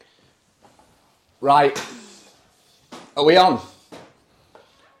Right. Are we on?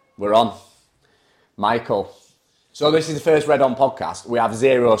 We're on. Michael. So this is the first Red On podcast. We have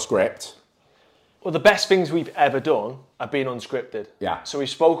zero script. Well, the best things we've ever done have been unscripted. Yeah. So we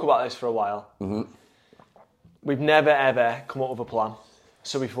spoke about this for a while. Mm-hmm. We've never, ever come up with a plan.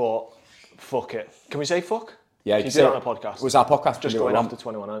 So we thought, fuck it. Can we say fuck? Yeah, you did it on a podcast. It was our podcast. Just going after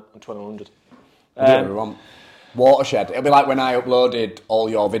 2100. We want. Watershed. It'll be like when I uploaded all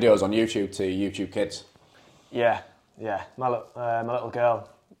your videos on YouTube to YouTube Kids. Yeah. My little girl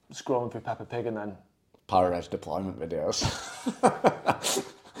scrolling through Peppa Pig and then... Power deployment videos.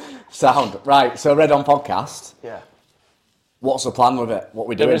 Sound. Right, so Red On podcast. Yeah. What's the plan with it? What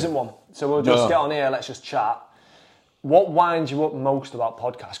we doing? There isn't one. So we'll just get on here, let's just chat. What winds you up most about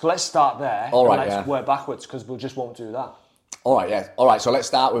podcasts? Well, let's start there. All right, let's work backwards because we just won't do that. All right, yeah. All right, so let's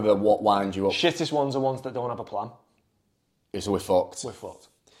start with what winds you up. Shittest ones are ones that don't have a plan. So we're fucked. We're fucked.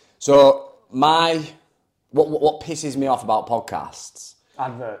 So what pisses me off about podcasts?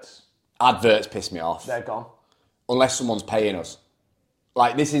 Adverts. Adverts piss me off. They're gone. Unless someone's paying us.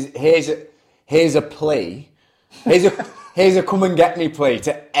 Like here's a plea. Here's a come and get me plea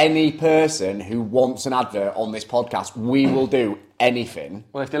to any person who wants an advert on this podcast. We will do anything.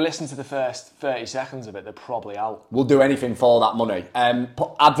 Well, if they listen to the first 30 seconds of it, they're probably out. We'll do anything for that money.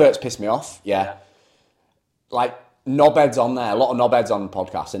 Adverts piss me off, yeah. Like, knobheads on there. A lot of knobheads on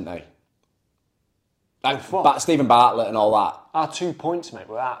podcasts, isn't they? Like, Stephen Bartlett and all that. Our 2 points, mate,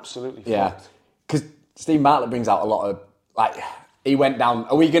 were absolutely fucked. Because Stephen Bartlett brings out a lot of, like... He went down.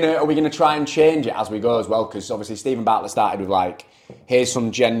 Are we gonna try and change it as we go as well? Because obviously Stephen Bartlett started with like, here's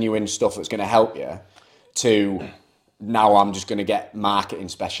some genuine stuff that's gonna help you. To now, I'm just gonna get marketing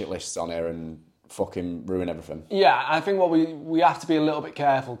specialists on here and fucking ruin everything. Yeah, I think what we have to be a little bit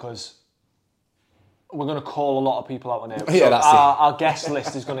careful because we're gonna call a lot of people out on here. So yeah, that's our guest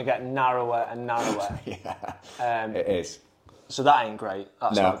list is gonna get narrower and narrower. Yeah, it is. So that ain't great.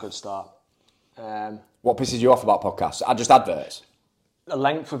 That's not a good start. What pisses you off about podcasts? Just adverts. The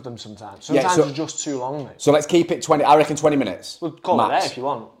length of them sometimes. Sometimes they're just too long, mate. So let's keep it 20. I reckon 20 minutes. We'll call max. it there if you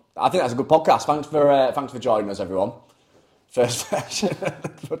want. I think that's a good podcast. Thanks for joining us, everyone. First version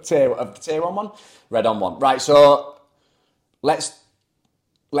of tier 1. Red On one. Right. So let's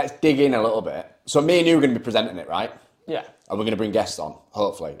dig in a little bit. So me and you are going to be presenting it, right? Yeah. And we're going to bring guests on,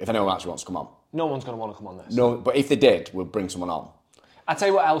 hopefully, if anyone actually wants to come on. No one's going to want to come on this. No, but if they did, we'll bring someone on. I'll tell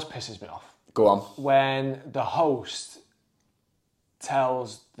you what else pisses me off. Go on. When the host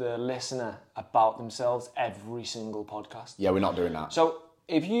tells the listener about themselves every single podcast. Yeah, we're not doing that. So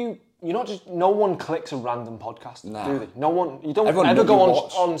if you're not just, no one clicks a random podcast, do they? No one, you don't Everyone ever go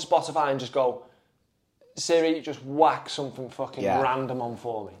on Spotify and just go, Siri, just whack something fucking random on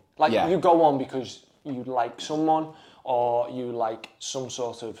for me. Like you go on because you like someone or you like some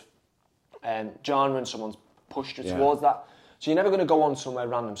sort of genre and someone's pushed you towards that. So you're never going to go on somewhere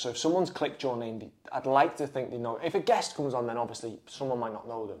random. So if someone's clicked your name, I'd like to think they know. If a guest comes on, then obviously someone might not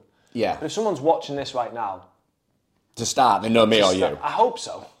know them. Yeah. But if someone's watching this right now... To start, they know me or you. I hope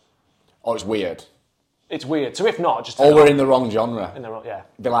so. Or it's weird. It's weird. So if not, just... Or we're in the wrong genre.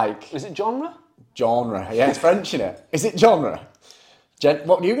 Be like... Is it genre? Genre. Yeah, it's French, innit? Is it genre?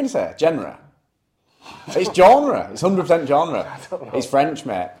 What were you going to say? Genre? It's genre. It's 100% genre. I don't know. It's French,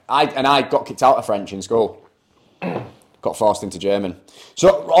 mate. I got kicked out of French in school. Got forced into German.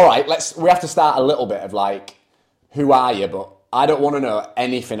 So, all right, we have to start a little bit of like, who are you? But I don't want to know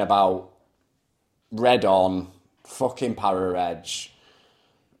anything about Red On, fucking Power Edge.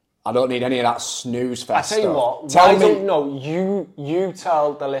 I don't need any of that snooze fest I tell you what, you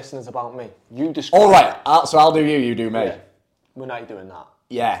tell the listeners about me. You describe. All right, so I'll do you, you do me. Yeah. We're not doing that.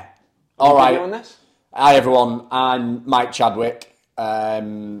 Yeah. All right. Doing this? Hi everyone, I'm Mike Chadwick.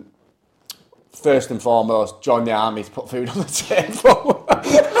 First and foremost, join the army to put food on the table.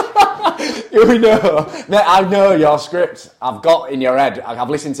 You know, mate, I know your script. I've got in your head. I've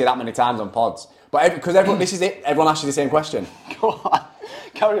listened to it that many times on pods. But because everyone, this is it. Everyone asks you the same question. Go on,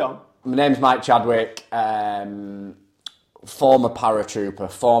 carry on. My name's Mike Chadwick. Former paratrooper,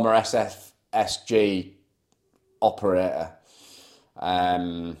 former SFSG operator.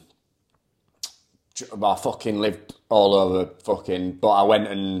 I fucking lived all over but I went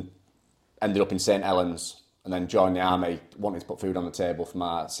and ended up in St Helens and then joined the army, wanted to put food on the table for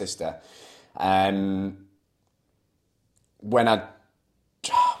my sister. What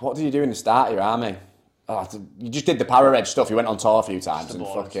did you do in the start of your army? You just did the Power Edge stuff. You went on tour a few times and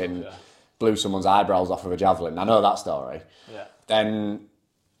fucking blew someone's eyebrows off with a javelin. I know that story. Yeah. Then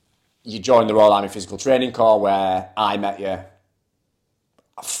you joined the Royal Army Physical Training Corps where I met you.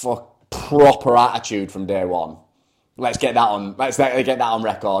 Proper attitude from day one. Let's get that on. Let's get that on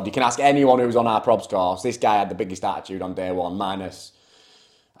record. You can ask anyone who's on our probs course. This guy had the biggest attitude on day one, minus.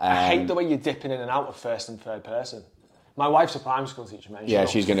 I hate the way you're dipping in and out of first and third person. My wife's a primary school teacher, man.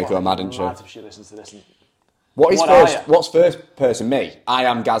 She's going to go mad, isn't she? If she listens to this. What's first person? Me. I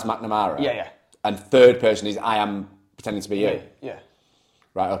am Gaz McNamara. Yeah. And third person is I am pretending to be you. Yeah.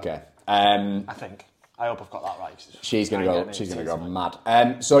 Right. Okay. I think. I hope I've got that right. She's going to go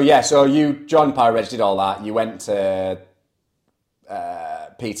mad. So you joined the Power Reg, did all that. You went to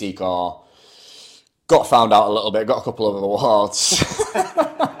PT Core, got found out a little bit, got a couple of awards.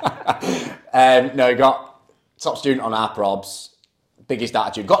 You got top student on our probs, biggest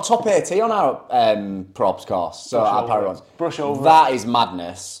attitude. Got top AT on our probs course. So our Power ones. Brush over. That is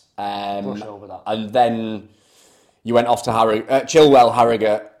madness. Brush over that. And then you went off to Chilwell,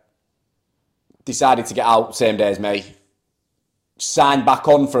 Harrogate. Decided to get out same day as me. Signed back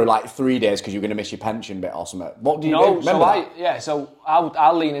on for like 3 days because you were going to miss your pension bit or something. What do you do? Remember that? So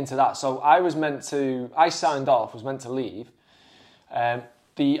I'll lean into that. So I signed off, was meant to leave. I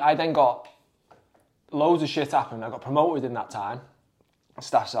then got loads of shit happened. I got promoted in that time,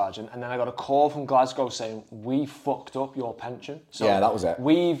 staff sergeant, and then I got a call from Glasgow saying, we fucked up your pension. So yeah, that was it.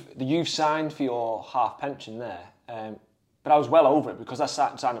 You've signed for your half pension there. But I was well over it because I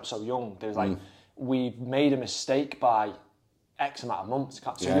signed up so young. There was like, we made a mistake by X amount of months.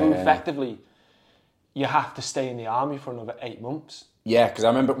 So effectively, you have to stay in the army for another 8 months. Yeah, because I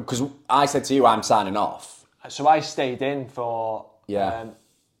remember, because I said to you, I'm signing off. So I stayed in for, meant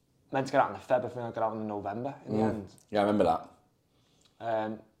to get out in February, I think I got out in November in the end. Yeah, I remember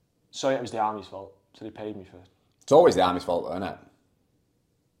that. So it was the army's fault. So they paid me first. It's always the army's fault though, isn't it?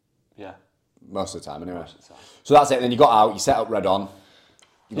 Yeah. Most of the time, anyway. So that's it. Then you got out. You set up Red On.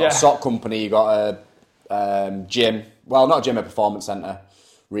 You got a sock company. You got a gym. Well, not a gym, a performance centre,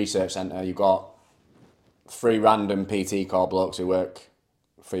 research centre. You got 3 random PT Core blokes who work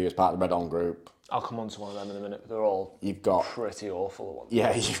for you as part of the Red On group. I'll come on to one of them in a minute. They're all pretty awful. Ones.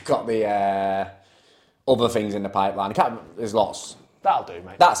 Yeah, you've got the other things in the pipeline. There's lots. That'll do,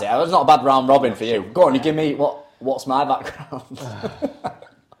 mate. That's it. That's not a bad round robin for you. Go on, you give me what's my background.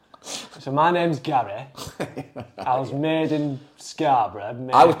 So my name's Gary. I was made in Scarborough.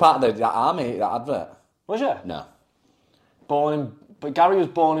 I was part of that army, that advert. Was you? No. But Gary was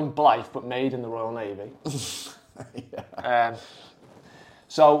born in Blyth, but made in the Royal Navy.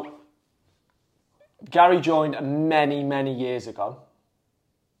 So Gary joined many, many years ago.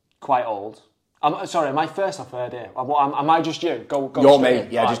 Quite old. Sorry, am I first or third here? Am I just you? Go You're me.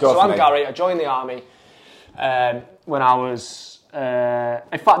 Yeah, right. Just go. So I'm Gary. I joined the army when I was.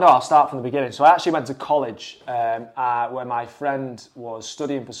 In fact, no, I'll start from the beginning. So I actually went to college where my friend was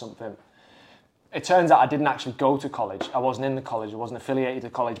studying for something. It turns out I didn't actually go to college. I wasn't in the college. I wasn't affiliated to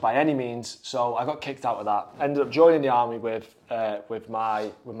college by any means. So I got kicked out of that. Ended up joining the army with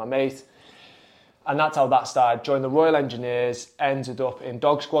my mate, and that's how that started. Joined the Royal Engineers. Ended up in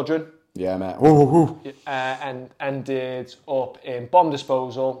Dog Squadron. Yeah, mate. And ended up in bomb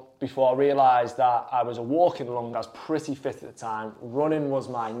disposal before I realised that I was a walking lung. I was pretty fit at the time. Running was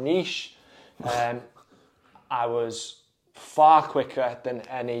my niche. I was far quicker than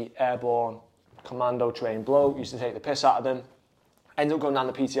any airborne commando trained bloke. Used to take the piss out of them. Ended up going down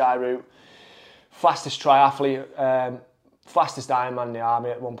the PTI route. Fastest triathlete, fastest Ironman in the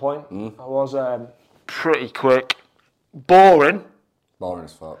army at one point. I was pretty quick. Boring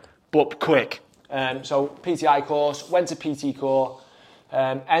as fuck. But quick. So PTI course, went to PT Core,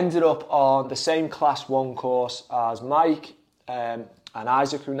 ended up on the same Class 1 course as Mike and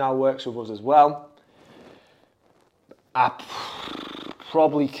Isaac, who now works with us as well. I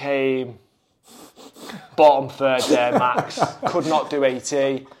probably came bottom third there, max. Could not do AT.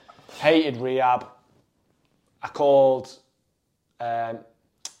 Hated rehab. I called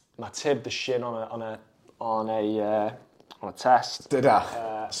my tib the shin on a test. Did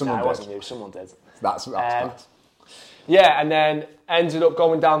I? Someone no, did. It wasn't you. Someone did. That's bad. Yeah, and then ended up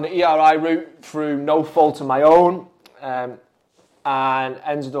going down the ERI route through no fault of my own, and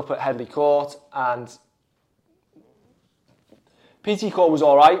ended up at Headley Court. And PT Core was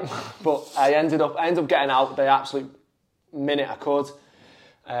all right, but I ended up getting out the absolute minute I could.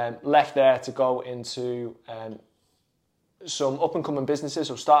 Left there to go into some up and coming businesses,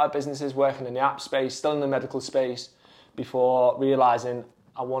 so startup businesses, working in the app space, still in the medical space, before realising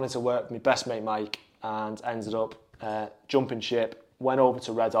I wanted to work with my best mate Mike, and ended up jumping ship, went over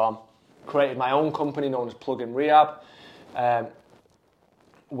to Red On, created my own company known as Plug-in Rehab,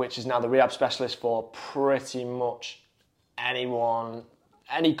 which is now the rehab specialist for pretty much anyone,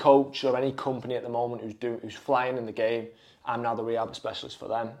 any coach or any company at the moment who's flying in the game. I'm now the rehab specialist for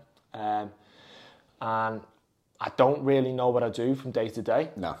them. And I don't really know what I do from day to day.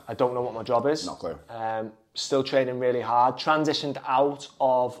 No. I don't know what my job is. Not a clue. Still training really hard. Transitioned out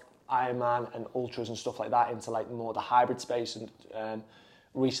of Ironman and ultras and stuff like that into like more the hybrid space, and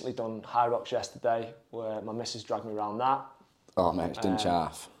recently done High Rocks yesterday, where my missus dragged me around that. Oh mate, it's done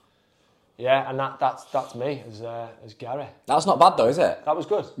chaff. Yeah, and that's me as Gary. That's not bad though, is it? That was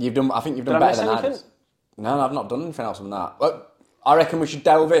good. I think you've done better than I did. No, I've not done anything else than that. But I reckon we should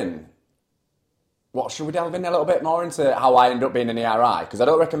delve in. Should we delve in a little bit more into how I ended up being an ERI? Because I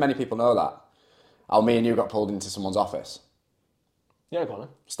don't reckon many people know that. How me and you got pulled into someone's office. Yeah, go on then.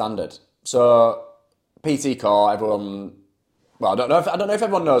 Standard. So PT Corps, everyone. Well, I don't know if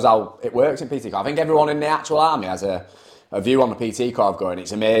everyone knows how it works in PT Corps. I think everyone in the actual army has a view on the PT Corps of going,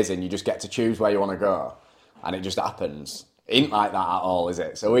 it's amazing. You just get to choose where you want to go, and it just happens. It ain't like that at all, is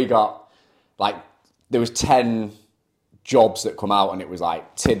it? So we got there was 10 jobs that come out, and it was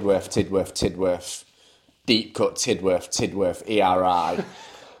like Tidworth, Deep Cut, Tidworth, ERI,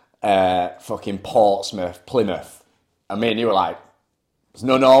 fucking Portsmouth, Plymouth. And me and you were like, there's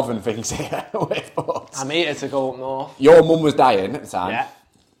no northern things here. I'm eager to go up north. Your mum was dying at the time. Yeah.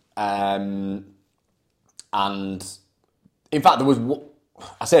 And in fact, there was,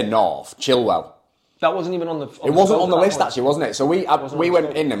 I said north, Chilwell. That wasn't even on the... It wasn't on the list, actually, wasn't it? So we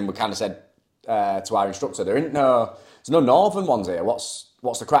went in and we kind of said to our instructor, there's no northern ones here. What's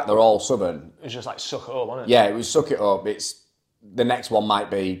the crack? They're all southern. It was just like suck it up, wasn't it? Yeah, it was suck it up. The next one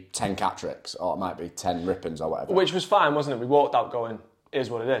might be 10 cat tricks, or it might be 10 rippins or whatever. Which was fine, wasn't it? We walked out going, here's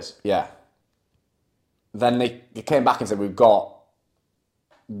what it is. Yeah. Then they came back and said, we've got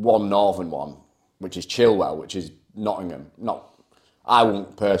one northern one, which is Chilwell, which is Nottingham. I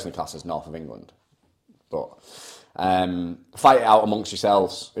wouldn't personally class as north of England. But fight it out amongst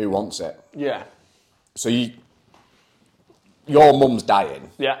yourselves, who wants it. Yeah. So your mum's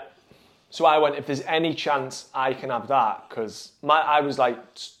dying. Yeah. So I went, if there's any chance I can have that, because I was like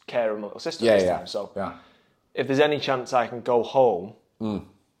caring of my little sister this time. So if there's any chance I can go home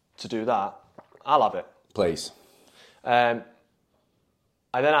to do that, I'll have it. Please. I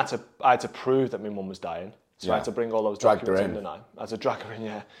then had to prove that my mum was dying. So I had to bring all those documents in, didn't I? I had to drag her in,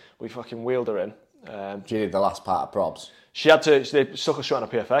 yeah. We fucking wheeled her in. She did the last part of probs. They stuck her straight on a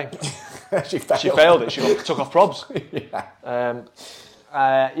PFA. She failed it. She took off probs.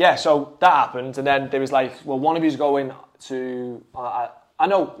 So that happened, and then there was like, well, one of you's going to. I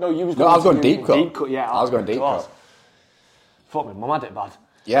know, no, you was going. No, I was going deep cut. Deep cut, yeah. I was going deep cut. Fuck me, mum had it bad.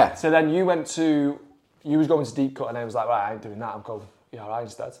 Yeah. So then you was going to deep cut, and I was like, right, I ain't doing that. I'm going ERI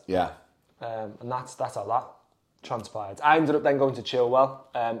instead. Yeah. And that's how that transpired. I ended up then going to Chilwell,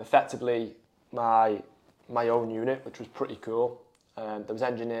 effectively my own unit, which was pretty cool. There was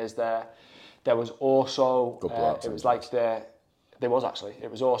engineers there. There was also it was like there was actually.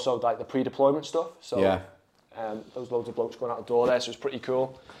 It was also like the pre-deployment stuff. So there was loads of blokes going out the door there, so it was pretty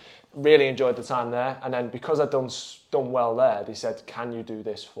cool. Really enjoyed the time there. And then because I'd done well there, they said, can you do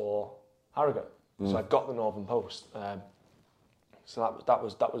this for Harrogate? So I got the Northern Post. So that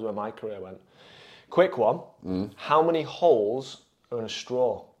was where my career went. Quick one. How many holes are in a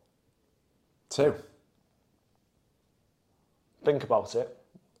straw? 2. Think about it.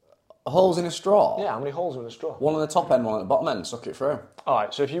 Holes in a straw? Yeah, how many holes are in a straw? One on the top end, one at the bottom end, suck it through.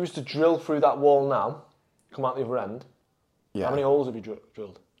 Alright, so if you was to drill through that wall now, come out the other end, how many holes have you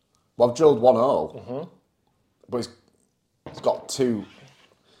drilled? Well, I've drilled one hole, but it's got 2.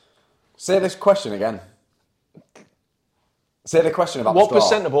 Say this question again. Say the question about what the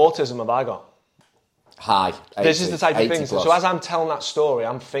straw. % of autism have I got? High. 80, this is the type of thing. plus. So as I'm telling that story,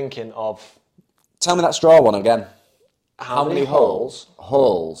 I'm thinking of... Tell me that straw one again. How many holes?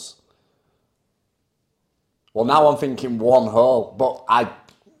 Holes. Well, now I'm thinking one hole, but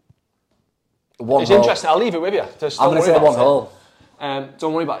It's interesting. I'll leave it with you. I'm going to say one hole.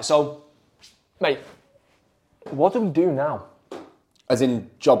 Don't worry about it. So, mate, what do we do now? As in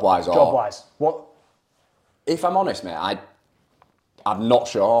job-wise? Or job-wise. What? If I'm honest, mate, I'm not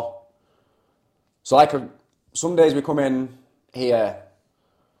sure. So, some days we come in here,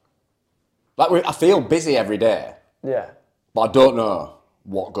 I feel busy every day. Yeah. But I don't know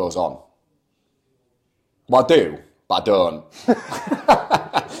what goes on. Well, I do, but I don't.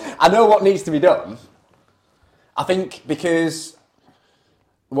 I know what needs to be done. I think because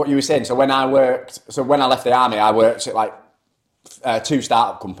what you were saying, so when I left the army, I worked at 2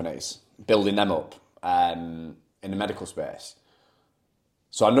 startup companies, building them up in the medical space.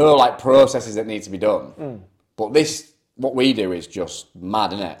 So I know processes that need to be done. But what we do is just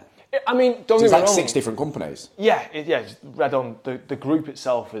mad, isn't it? I mean, don't get me wrong. 6 It's different companies. Yeah, read on. The group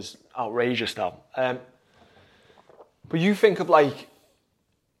itself is outrageous now. But you think of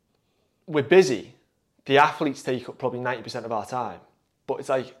we're busy, the athletes take up probably 90% of our time. But it's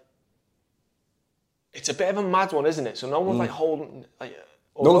like, it's a bit of a mad one, isn't it? So no one's like holding, like,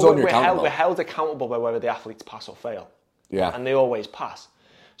 no one's holding you accountable. We're held accountable by whether the athletes pass or fail. Yeah. And they always pass.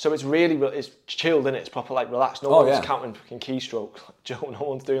 So it's really, it's chilled, isn't it? It's proper like relaxed. No one's counting fucking keystrokes. Like Joe, no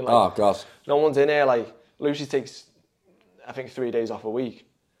one's doing like... Oh, God. No one's in here like... Lucy takes, I think, 3 days off a week.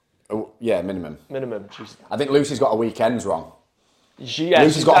 Oh, yeah, minimum. I think Lucy's got a weekends wrong.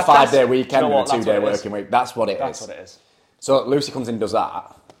 Lucy's got a 5-day weekend and a 2-day working week. That's what it is. That's what it is. So Lucy comes in and does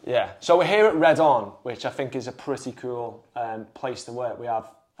that. Yeah. So we're here at Red On, which I think is a pretty cool place to work. We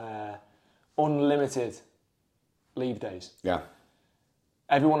have unlimited leave days. Yeah.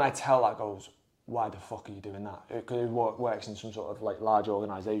 Everyone I tell that goes, why the fuck are you doing that? Because it works in some sort of like large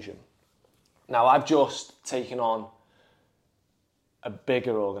organisation. Now I've just taken on a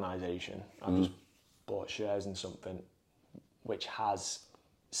bigger organisation. I've just bought shares in something which has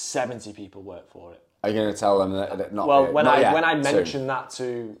 70 people work for it. Are you going to tell them that not? Well, when I mentioned that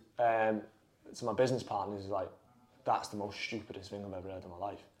to my business partners, like, that's the most stupidest thing I've ever heard in my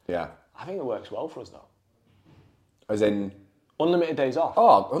life. Yeah. I think it works well for us though. As in unlimited days off.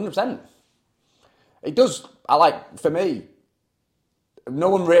 Oh, 100%. It does. For me, no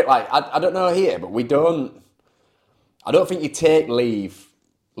one really, I don't know here, but I don't think you take leave.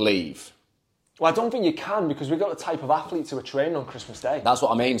 Well, I don't think you can, because we've got the type of athletes who are training on Christmas Day. That's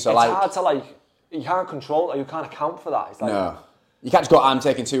what I mean. So it's hard to you can't control it, you can't account for that. It's like, no. You can't just go, I'm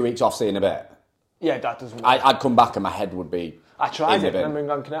taking 2 weeks off, see in a bit. Yeah, that doesn't work. I'd come back and my head would be I tried it. Remember in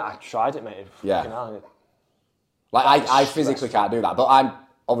Gran Canaria? I tried it, mate. Yeah. I physically can't do that. But I'm,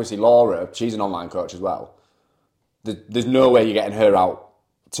 obviously, Laura, she's an online coach as well. There's no way you're getting her out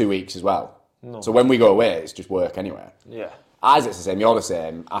 2 weeks as well. No. So when we go away, it's just work anyway. Yeah. Isaac's the same, you're the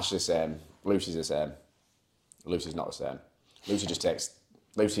same, Ashley's the same, Lucy's the same. Lucy's not the same. Lucy just takes...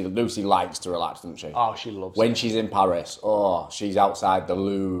 Lucy likes to relax, doesn't she? Oh, she loves when it. she's in Paris, she's outside the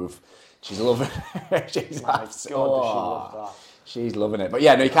Louvre. She's loving it. She's God, does she love that. She's loving it. But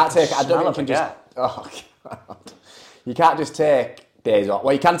yeah, no, you can't take... I don't think you can just... Oh, God. You can't just take days off.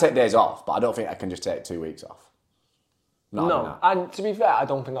 Well, you can take days off, but I don't think I can just take 2 weeks off. No, and to be fair, I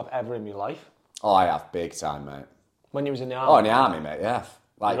don't think I've ever in my life. Oh, I have, big time, mate. When you was in the army? Oh, in the army, mate, yeah.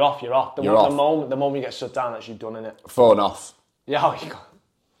 Like, you're off. The moment you get shut down, that's you done, innit? Phone off. Yeah, you got...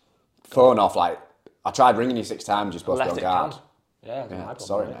 Phone off, I tried ringing you 6 times, you're supposed to be on guard. Yeah,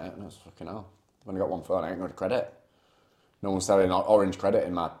 sorry, mate. That's fucking hell. I've only got one phone, I ain't got a credit. No one's selling orange credit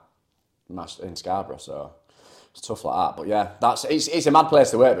in Scarborough, so it's tough like that. But yeah, it's a mad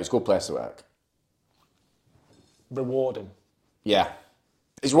place to work, but it's a good place to work. Rewarding. Yeah.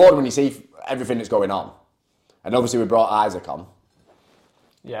 It's rewarding when you see everything that's going on. And obviously we brought Isaac on.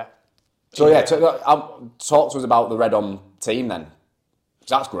 Yeah. So talk to us about the Red On team then.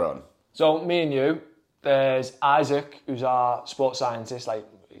 That's grown. So me and you, there's Isaac, who's our sports scientist,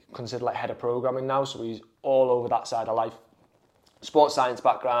 considered head of programming now, so he's all over that side of life. Sports science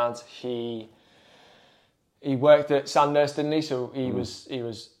background. He worked at Sandhurst, didn't he? So he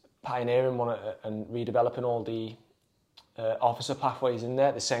was pioneering and redeveloping all the officer pathways in there.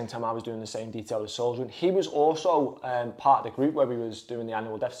 At the same time, I was doing the same detail as soldiering. He was also part of the group where we was doing the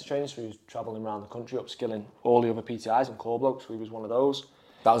annual deficit training, so he was travelling around the country, upskilling all the other PTIs and core blokes, so he was one of those.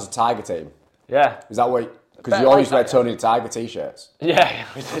 That was a Tiger team? Yeah. Is that what... Because you always wear Tony the Tiger t-shirts. Yeah,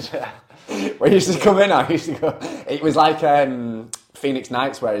 we did, yeah. When you used to come in, I used to go... It was like Phoenix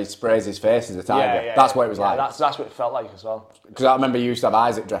Nights where he sprays his face as a tiger. Yeah, that's what it was like. That's what it felt like as well. Because I remember you used to have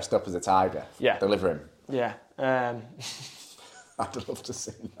Isaac dressed up as a tiger. Yeah. Delivering. Yeah. I'd love to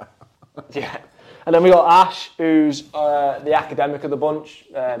see that. Yeah. And then we got Ash, who's the academic of the bunch.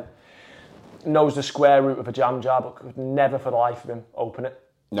 Knows the square root of a jam jar, but could never for the life of him open it.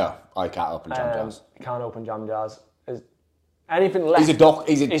 No, I can't open jam jars. Can't open jam jars. Anything left. He's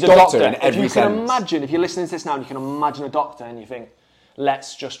a doctor in every sense. If you can imagine, if you're listening to this now, and you can imagine a doctor, and you think,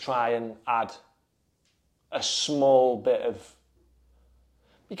 let's just try and add a small bit of.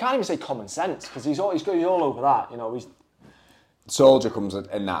 You can't even say common sense because he's all over that. You know, soldier comes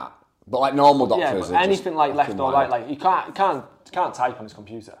in that, but normal doctors. Yeah, but anything left or right, you can't type on his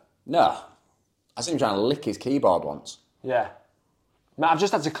computer. No, I seen him trying to lick his keyboard once. Yeah. Man, I've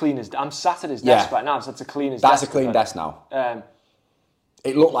just had to clean his... I'm sat at his desk right now. I've had to clean his desk. That's a clean desk now.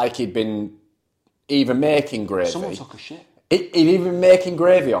 It looked like he'd been either making gravy... Someone took a shit. He'd either been making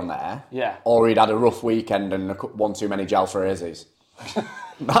gravy on there... Yeah. ...or he'd had a rough weekend and one too many jalfrezes.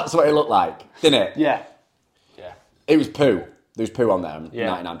 That's what it looked like, didn't it? Yeah. Yeah. It was poo. There was poo on there,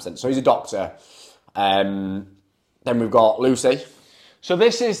 99%. So he's a doctor. Then we've got Lucy. So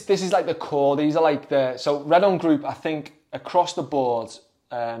this is like the core. These are like the... So Red On Group, I think... Across the board,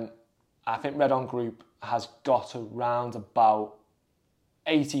 I think Red On Group has got around about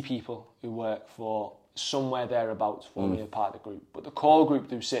 80 people who work for somewhere thereabouts forming a part of the group. But the core group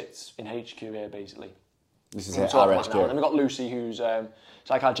do sits in HQ here, basically. This is it, our HQ. And then we've got Lucy, who's she's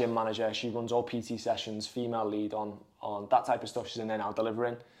like our gym manager. She runs all PT sessions, female lead on that type of stuff. She's in there now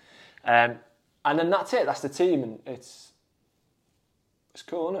delivering. And then that's it. That's the team. And it's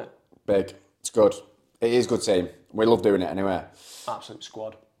cool, isn't it? Big. It's good. It is a good team. We love doing it anyway. Absolute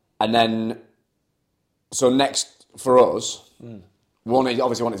squad. And then, so next for us, we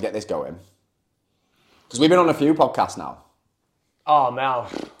obviously wanted to get this going. Because we've been on a few podcasts now. Oh, man.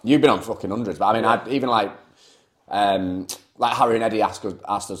 You've been on fucking hundreds. But I mean, yeah. Even like Harry and Eddie asked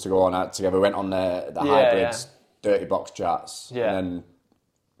us to go on together. We went on the hybrids, dirty box chats. Yeah. And then,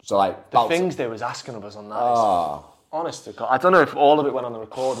 so like... The things they was asking of us on that is... Honest to God. I don't know if all of it went on the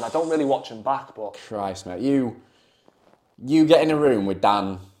recording. I don't really watch them back, but... Christ, mate. You get in a room with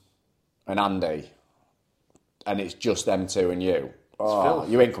Dan and Andy, and it's just them two and you. Oh,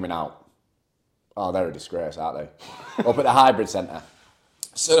 you ain't coming out. Oh, they're a disgrace, aren't they? Up at the hybrid centre.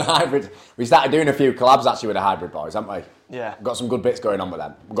 So the hybrid... We started doing a few collabs, actually, with the hybrid boys, haven't we? Yeah. Got some good bits going on with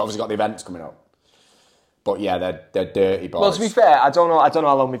them. We've obviously got the events coming up. But yeah, they're dirty boys. Well, to be fair, I don't know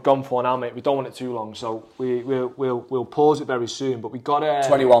how long we've gone for now, mate. We don't want it too long, so we'll pause it very soon. But we got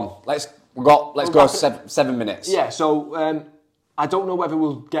 21. Let's go 7 minutes. Yeah. So I don't know whether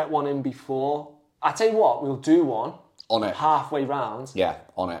we'll get one in before. I tell you what, we'll do one on it halfway round. Yeah,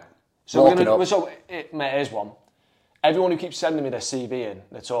 on it. So mate, here's one. Everyone who keeps sending me their CV in,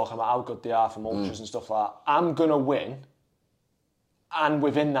 they're talking about how good they are from ultras and stuff like that. I'm gonna win, and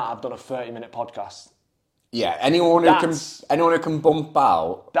within that, I've done a 30-minute podcast. Yeah, anyone who can bump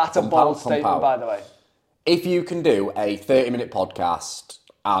out... That's a bold statement, by the way. If you can do a 30-minute podcast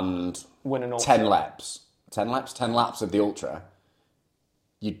and win an 10 laps of the ultra,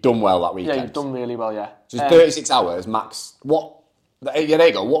 you've done well that weekend. Yeah, you've done really well, yeah. So it's 36 hours, max... Yeah, there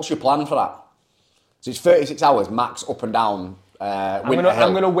you go. What's your plan for that? So it's 36 hours, max up and down I'm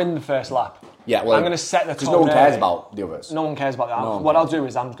going to win the first lap. Yeah, well... I'm going to set the tone. Because no one cares about the others. No one cares about that. What I'll do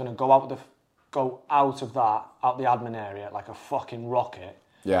is I'm going to go out the admin area like a fucking rocket.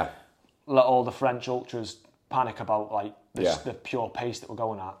 Yeah. Let all the French ultras panic about like the pure pace that we're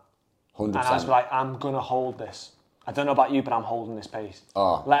going at. 100%. And I was like, I'm going to hold this. I don't know about you, but I'm holding this pace.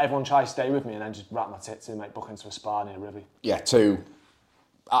 Oh. Let everyone try to stay with me and then just wrap my tits in, book into a spa near Rivy. Yeah, 2.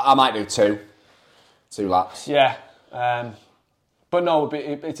 I might do 2. 2 laps. Yeah. But no,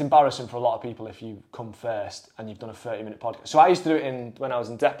 it's embarrassing for a lot of people if you come first and you've done a 30-minute podcast. So I used to do it when I was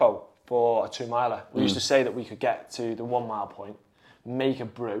in depot for a 2-miler. We used to say that we could get to the 1 mile point, make a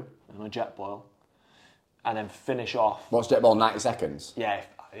brew on a jet boil, and then finish off. What's jet boil, 90 seconds? Yeah.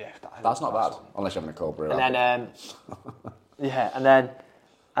 That's not bad, unless you're having a cold brew. And then,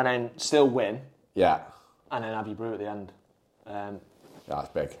 and then still win. Yeah. And then have your brew at the end. Yeah, that's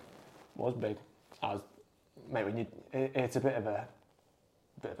big. It was big. Mate, it's a bit of a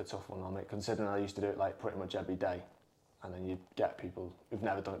tough one, mate, considering I used to do it like pretty much every day. And then you get people who've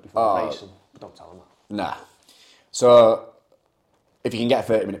never done it before racing, but don't tell them that. Nah. So, if you can get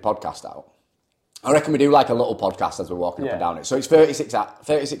a 30-minute podcast out, I reckon we do like a little podcast as we're walking up and down it. So it's 36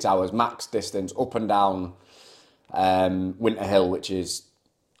 hours, max distance, up and down Winter Hill, which is,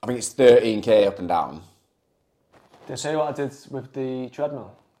 I think it's 13k up and down. Did I say what I did with the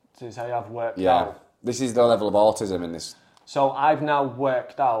treadmill? This is how I've worked out. Yeah, this is the level of autism in this. So I've now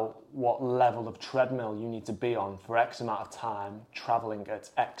worked out what level of treadmill you need to be on for X amount of time, travelling at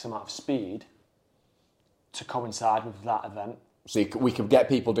X amount of speed to coincide with that event. So we could get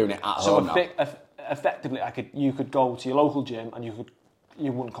people doing it at home now. Effectively, you could go to your local gym and you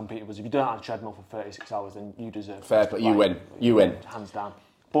wouldn't compete with us. If you don't have a treadmill for 36 hours, then you deserve fair, but you win. You win. Hands down.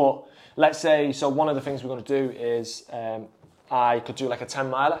 But let's say, so one of the things we're going to do is I could do like a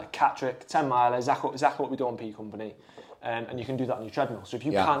 10-miler, a Cattrick 10-miler, exactly what we do on P Company. And you can do that on your treadmill. So if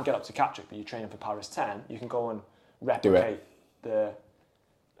you can't get up to Cattrick, but you're training for Paris 10, you can go and replicate the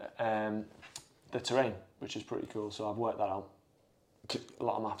terrain, which is pretty cool. So I've worked that out. A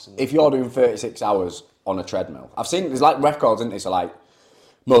lot of maths in there. If you're doing 36 hours on a treadmill, I've seen there's like records, isn't there? So like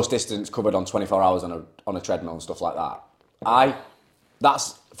most distance covered on 24 hours on a treadmill and stuff like that.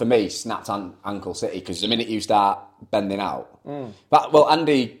 That's for me snapped ankle city, because the minute you start bending out.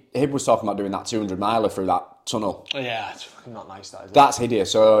 Andy Hibb was talking about doing that 200 miler through that tunnel. Yeah, it's fucking not nice, that is. That's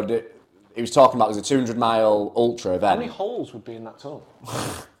hideous. So he was talking about there's a 200 mile ultra event. How many holes would be in that tunnel?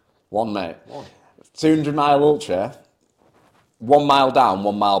 One, mate. 200 mile ultra. 1 mile down,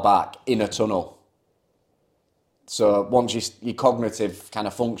 1 mile back in a tunnel. So once your cognitive kind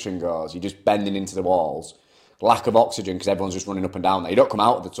of function goes, you're just bending into the walls. Lack of oxygen because everyone's just running up and down there. You don't come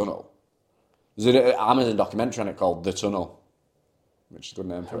out of the tunnel. There's an Amazon documentary on it called The Tunnel, which is a good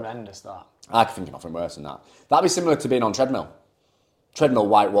name for it. Horrendous, that. I can think of nothing worse than that. That'd be similar to being on treadmill. Treadmill,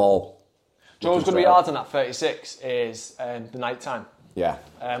 white wall. Do you know what's going to be hard on that 36 is the night time. Yeah.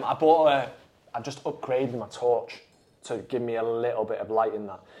 I just upgraded my torch to give me a little bit of light in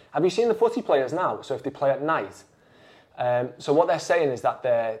that. Have you seen the footy players now? So if they play at night, so what they're saying is that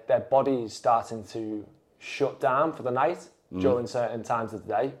their body is starting to shut down for the night during certain times of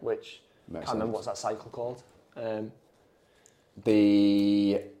the day, which I can't remember what's that cycle called. Fucking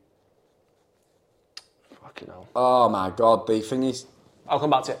hell. Oh my God, the thing is... I'll come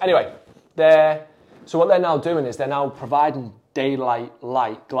back to it. Anyway, so what they're now doing is they're now providing daylight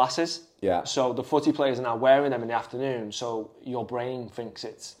light glasses. Yeah. So the footy players are now wearing them in the afternoon, so your brain thinks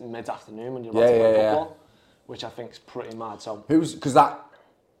it's mid-afternoon when you're about to play football, which I think is pretty mad. So because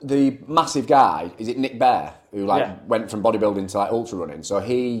the massive guy, is it Nick Bear, who went from bodybuilding to ultra running? So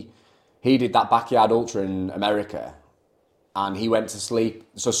he did that backyard ultra in America, and he went to sleep.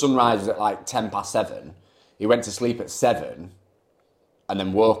 So sunrise was at 7:10. He went to sleep at 7, and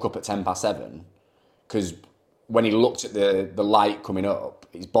then woke up at 7:10, because when he looked at the light coming up,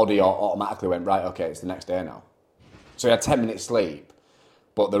 his body automatically went, right, okay, it's the next day now. So he had 10 minutes sleep,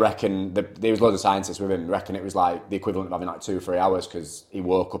 but they reckon, there was loads of scientists with him, reckon it was the equivalent of having 2 or 3 hours, because he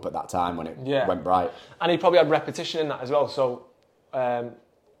woke up at that time when it went bright. And he probably had repetition in that as well, so that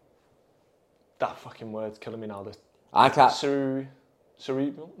fucking word's killing me now. I can't...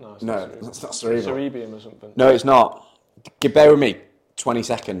 Cerebral? No, it's not cerebral. Cerebrium or something. No, it's not. Bear with me 20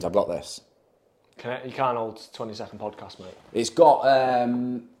 seconds, I've got this. You can't hold 20-second podcast, mate. It's got...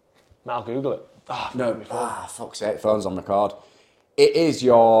 I'll Google it. Fuck's sake, phone's on record. It is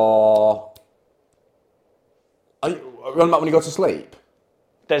your... Are you on about when you go to sleep?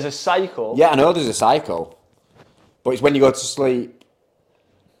 There's a cycle. Yeah, I know there's a cycle. But it's when you go to sleep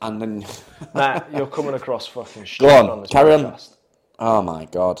and then... Nah, you're coming across fucking shit. Go on, this carry podcast. on. Oh my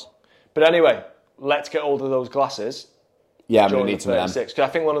God. But anyway, let's get hold of those glasses. Yeah, I'm going to need some of them. Because I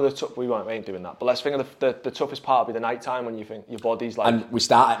think one of the we ain't doing that. But let's think of the toughest part will be the night time when you think your body's And we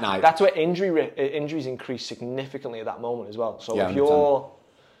start at night. That's where injuries increase significantly at that moment as well. So yeah, if you're...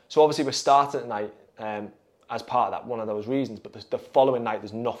 So obviously we're starting at night as part of that, one of those reasons. But the following night,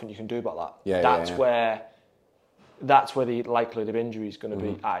 there's nothing you can do about that. Yeah, That's where the likelihood of injury is going to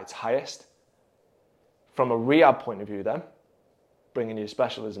be at its highest. From a rehab point of view then, bringing your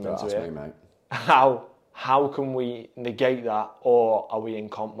specialism into it, me, mate. How can we negate that, or are we in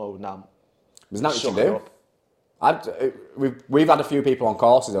comp mode now? There's nothing you can do. We've had a few people on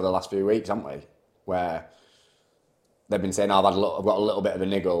courses over the last few weeks, haven't we? Where they've been saying, I've got a little bit of a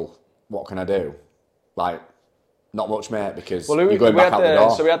niggle. What can I do? Not much, mate, because you're going back out the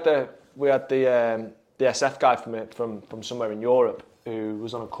door. So we had the SF guy from somewhere in Europe who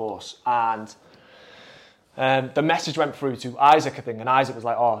was on a course, and the message went through to Isaac, I think, and Isaac was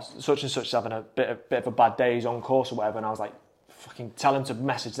like, oh, such and such is having a bit of a bad day, he's on course or whatever, and I was like, fucking tell him to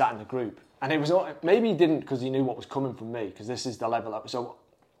message that in the group. And it was, maybe he didn't because he knew what was coming from me, because this is the level up. So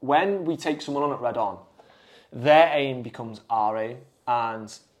when we take someone on at Red On, their aim becomes our aim,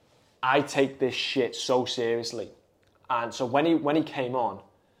 and I take this shit so seriously. And so when he came on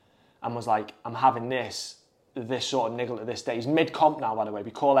and was like, I'm having this sort of niggle at this day, he's mid-comp now, by the way,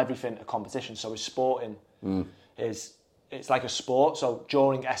 we call everything a competition, so his sporting it's like a sport. So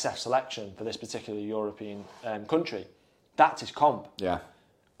during SF selection for this particular European country, that's his comp. Yeah.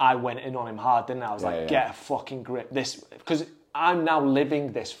 I went in on him hard, didn't I? I was get a fucking grip. This, because I'm now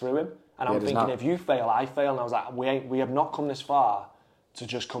living this through him, and I'm thinking, if you fail, I fail. And I was like, we have not come this far to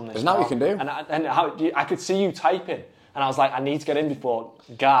just come this far. There's nothing you can do. And I could see you typing, and I was like, I need to get in before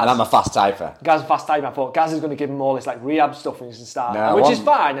Gaz. And I'm a fast typer. Gaz is a fast typer. I thought Gaz is going to give him all this rehab stuff and he's going to start, which is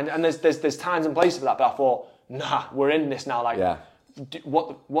fine. And there's times and places for that. But I thought, nah, we're in this now.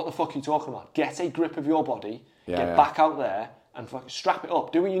 What the fuck are you talking about? Get a grip of your body. Get back out there and fucking strap it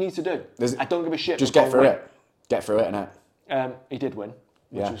up. Do what you need to do. I don't give a shit. Just get through it. Get through it, innit? He did win,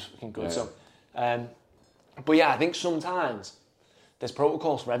 which was fucking good. So, but yeah, I think sometimes there's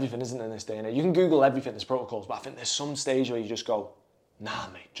protocols for everything, isn't there, in this day and age? You can Google everything, there's protocols, but I think there's some stage where you just go, nah,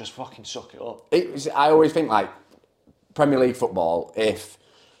 mate, just fucking suck it up. I always think, Premier League football, if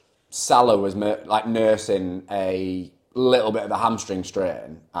Salah was nursing a little bit of a hamstring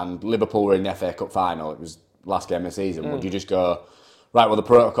strain and Liverpool were in the FA Cup final, it was last game of the season, would you just go, right, well, the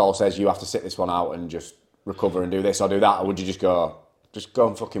protocol says you have to sit this one out and just recover and do this or do that, or would you just go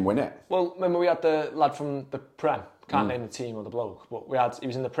and fucking win it? Well, remember we had the lad from the Prem, can't name the team or the bloke, but he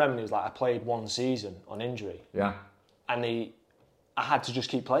was in the Prem and he was like, I played one season on injury. Yeah. And I had to just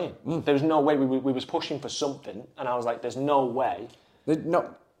keep playing. There was no way, we was pushing for something, and I was like, there's no way.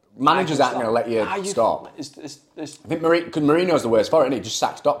 managers aren't going to let you stop. I think Mourinho's the worst for it, isn't he? He just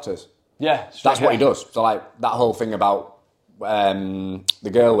sacks doctors. Yeah. That's what he does. So, like, that whole thing about the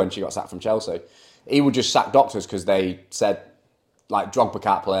girl when she got sacked from Chelsea, he would just sack doctors because they said, like, Drogba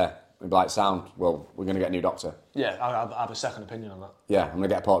can't play. He'd be like, sound, well, we're going to get a new doctor. Yeah, I have a second opinion on that. Yeah, I'm going to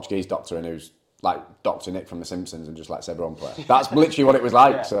get a Portuguese doctor in who's like Dr. Nick from The Simpsons and just lets everyone play. That's literally what it was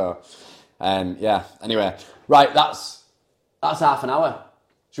like. Yeah. So, yeah. Anyway, right, that's half an hour.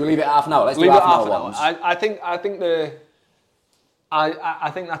 Should we leave it half an hour? Let's leave do half an hour ones. I think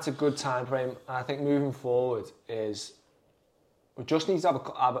that's a good time frame. I think moving forward is we just need to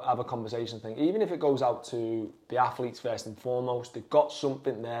have a conversation thing. Even if it goes out to the athletes first and foremost, they've got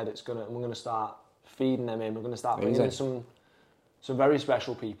something there we're gonna start feeding them in. We're gonna start bringing in some very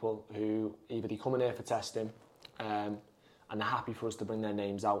special people who either they come in here for testing, and they're happy for us to bring their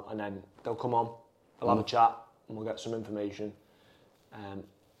names out, and then they'll come on, they'll have a chat, and we'll get some information.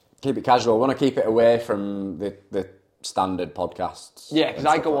 Keep it casual. We want to keep it away from the standard podcasts. Yeah, because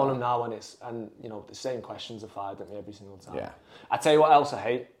I go on them now and the same questions are fired at me every single time. Yeah. I tell you what else I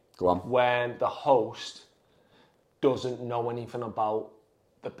hate. Go on. When the host doesn't know anything about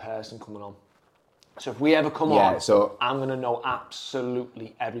the person coming on. So if we ever come on, I'm going to know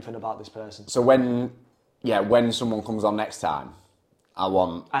absolutely everything about this person. So when someone comes on next time,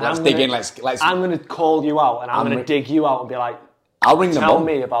 let's dig in. I'm going to call you out and I'm going to dig you out and be like, I'll ring them. Tell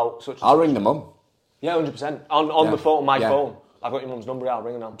me about such. I'll ring the mum. Yeah, 100%. On the phone, my phone. I've got your mum's number. I'll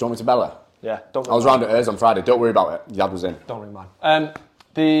ring her now. Do you want me to bell her? Yeah. I was round at hers on Friday. Don't worry about it. Your dad was in. Don't ring mine. And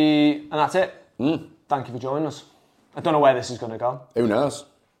that's it. Thank you for joining us. I don't know where this is going to go. Who knows?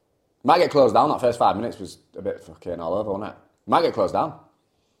 Might get closed down. That first 5 minutes was a bit fucking all over, wasn't it? Might get closed down.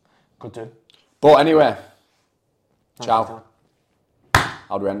 Could do. But anyway, ciao.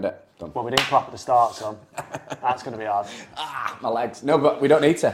 How do we end it? Done. Well, we didn't clap at the start, so that's going to be hard. My legs. No, but we don't need to.